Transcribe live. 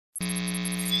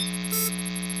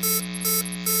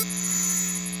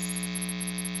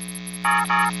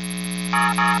Hey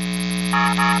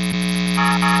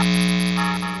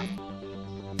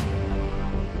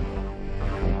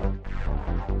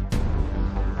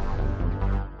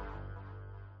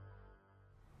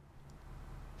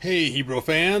Hebrew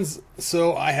fans,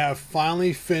 so I have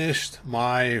finally finished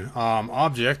my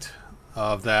object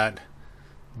of that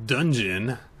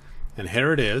dungeon, and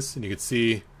here it is. And you can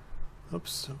see,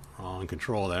 oops, wrong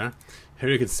control there. Here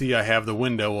you can see I have the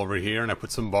window over here, and I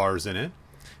put some bars in it.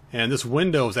 And this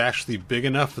window is actually big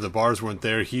enough that the bars weren't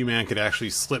there. He-Man could actually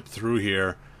slip through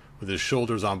here with his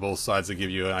shoulders on both sides to give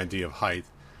you an idea of height.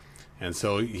 And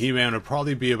so He-Man would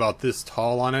probably be about this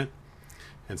tall on it.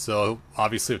 And so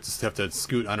obviously you just have to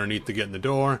scoot underneath to get in the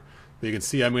door. But you can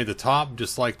see I made the top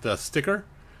just like the sticker.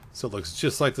 So it looks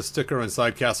just like the sticker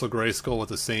inside Castle Grayskull with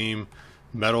the same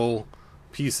metal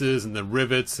pieces and the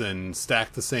rivets and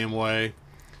stacked the same way.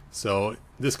 So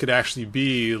this could actually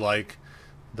be like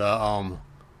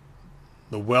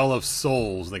the Well of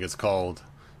Souls, I think it's called,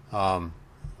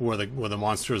 where the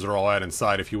monsters are all at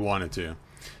inside if you wanted to.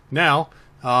 Now,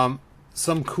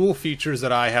 some cool features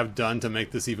that I have done to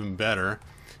make this even better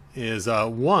is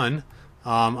one,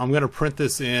 I'm going to print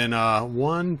this in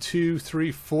 1, 2,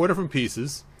 3, 4 different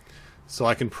pieces, so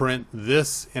I can print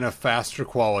this in a faster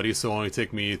quality, so it'll only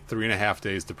take me 3.5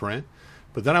 days to print.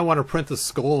 But then I want to print the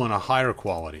skull in a higher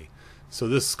quality. So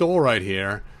this skull right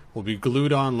here will be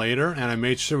glued on later, and I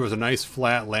made sure there was a nice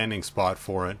flat landing spot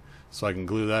for it, so I can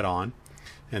glue that on.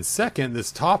 And second, this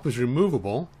top is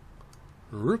removable.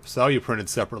 Oops, how you printed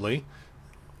separately.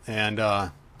 And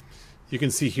you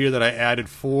can see here that I added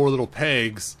 4 little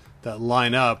pegs that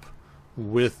line up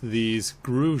with these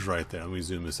grooves right there. Let me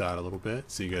zoom this out a little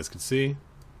bit so you guys can see.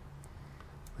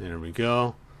 There we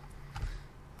go.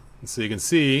 And so you can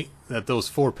see that those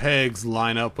 4 pegs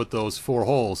line up with those 4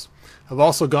 holes. I've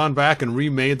also gone back and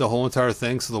remade the whole entire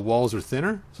thing so the walls are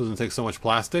thinner, so it doesn't take so much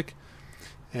plastic.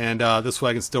 And this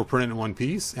way I can still print it in one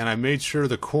piece. And I made sure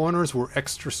the corners were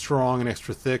extra strong and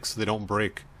extra thick so they don't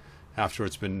break after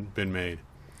it's been made.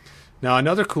 Now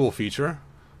another cool feature,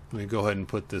 let me go ahead and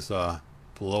put this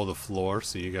below the floor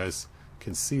so you guys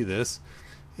can see this,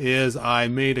 is I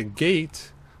made a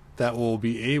gate that will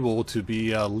be able to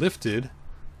be lifted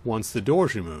once the door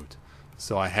is removed.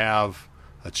 So I have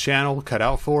a channel cut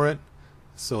out for it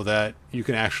so that you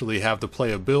can actually have the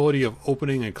playability of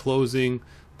opening and closing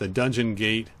the dungeon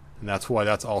gate, and that's why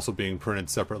that's also being printed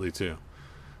separately too.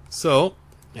 So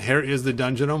here is the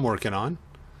dungeon I'm working on.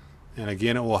 And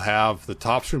again, it will have the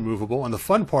tops removable. And the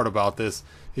fun part about this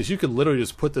is you could literally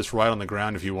just put this right on the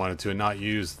ground if you wanted to and not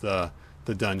use the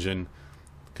dungeon.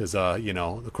 Because, you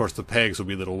know, of course the pegs will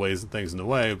be little ways and things in the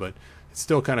way, but it's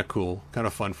still kind of cool, kind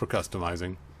of fun for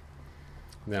customizing.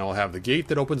 And then I'll have the gate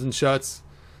that opens and shuts.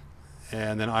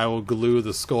 And then I will glue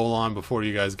the skull on before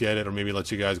you guys get it, or maybe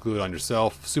let you guys glue it on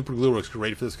yourself. Super glue works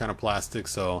great for this kind of plastic,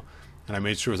 so, and I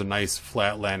made sure it was a nice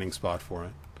flat landing spot for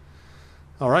it.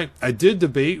 Alright, I did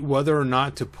debate whether or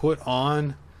not to put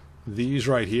on these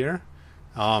right here.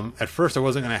 At first I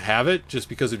wasn't going to have it, just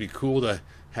because it'd be cool to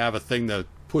have a thing to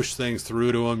push things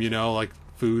through to them, you know, like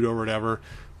food or whatever.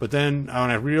 But then when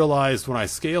I realized when I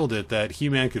scaled it that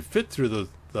He-Man could fit through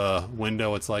the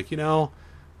window, it's like, you know,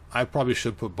 I probably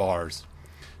should put bars.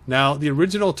 Now, the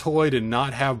original toy did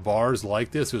not have bars like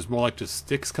this. It was more like just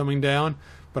sticks coming down.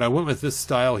 But I went with this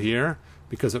style here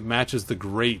because it matches the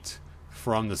grate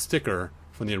from the sticker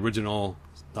from the original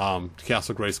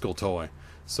Castle Grayskull toy.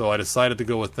 So I decided to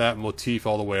go with that motif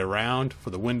all the way around for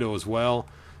the window as well,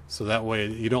 so that way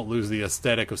you don't lose the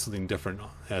aesthetic of something different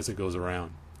as it goes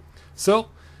around. So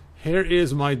here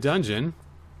is my dungeon,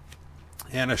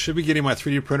 and I should be getting my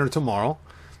 3D printer tomorrow.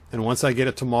 And once I get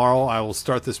it tomorrow, I will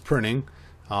start this printing.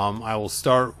 I will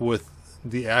start with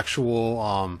the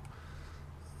actual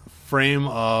frame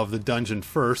of the dungeon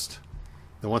first.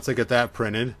 Then once I get that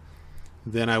printed,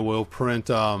 then I will print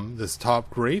this top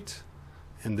grate,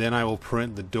 and then I will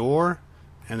print the door,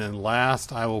 and then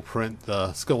last I will print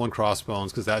the skull and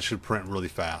crossbones, because that should print really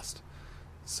fast.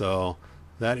 So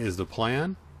that is the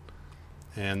plan.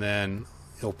 And then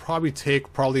it'll probably take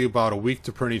about a week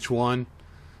to print each one.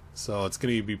 So it's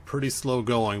going to be pretty slow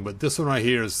going, but this one right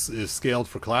here is scaled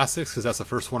for classics because that's the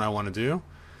first one I want to do.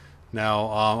 Now,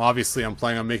 obviously I'm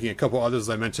planning on making a couple others, as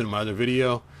I mentioned in my other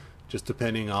video, just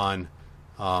depending on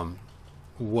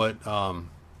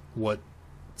what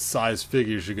size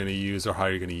figures you're going to use or how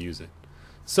you're going to use it.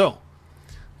 So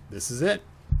this is it.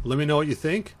 Let me know what you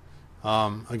think.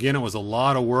 Again, it was a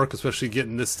lot of work, especially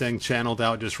getting this thing channeled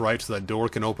out just right so that door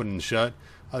can open and shut.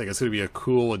 I think it's going to be a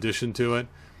cool addition to it.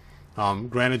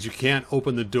 Granted, you can't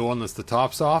open the door unless the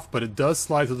top's off, but it does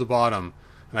slide to the bottom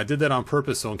And I did that on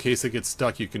purpose, so in case it gets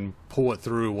stuck, you can pull it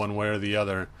through one way or the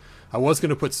other. I was going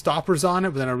to put stoppers on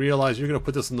it, but then I realized you're going to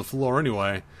put this on the floor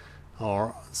anyway.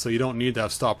 So you don't need to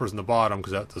have stoppers in the bottom,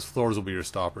 because those floors will be your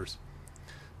stoppers.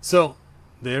 So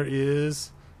there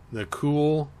is the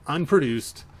cool,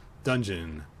 unproduced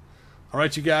dungeon.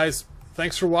 Alright, you guys,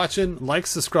 thanks for watching. Like,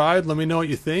 subscribe, let me know what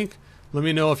you think. Let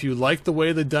me know if you like the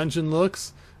way the dungeon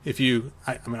looks. I mean,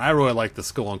 I really like the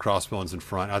skull and crossbones in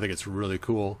front. I think it's really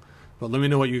cool. But let me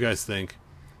know what you guys think.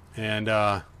 And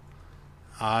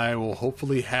I will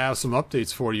hopefully have some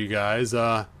updates for you guys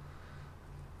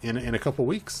in a couple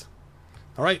weeks.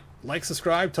 Alright, like,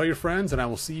 subscribe, tell your friends, and I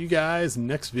will see you guys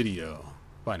next video.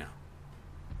 Bye now.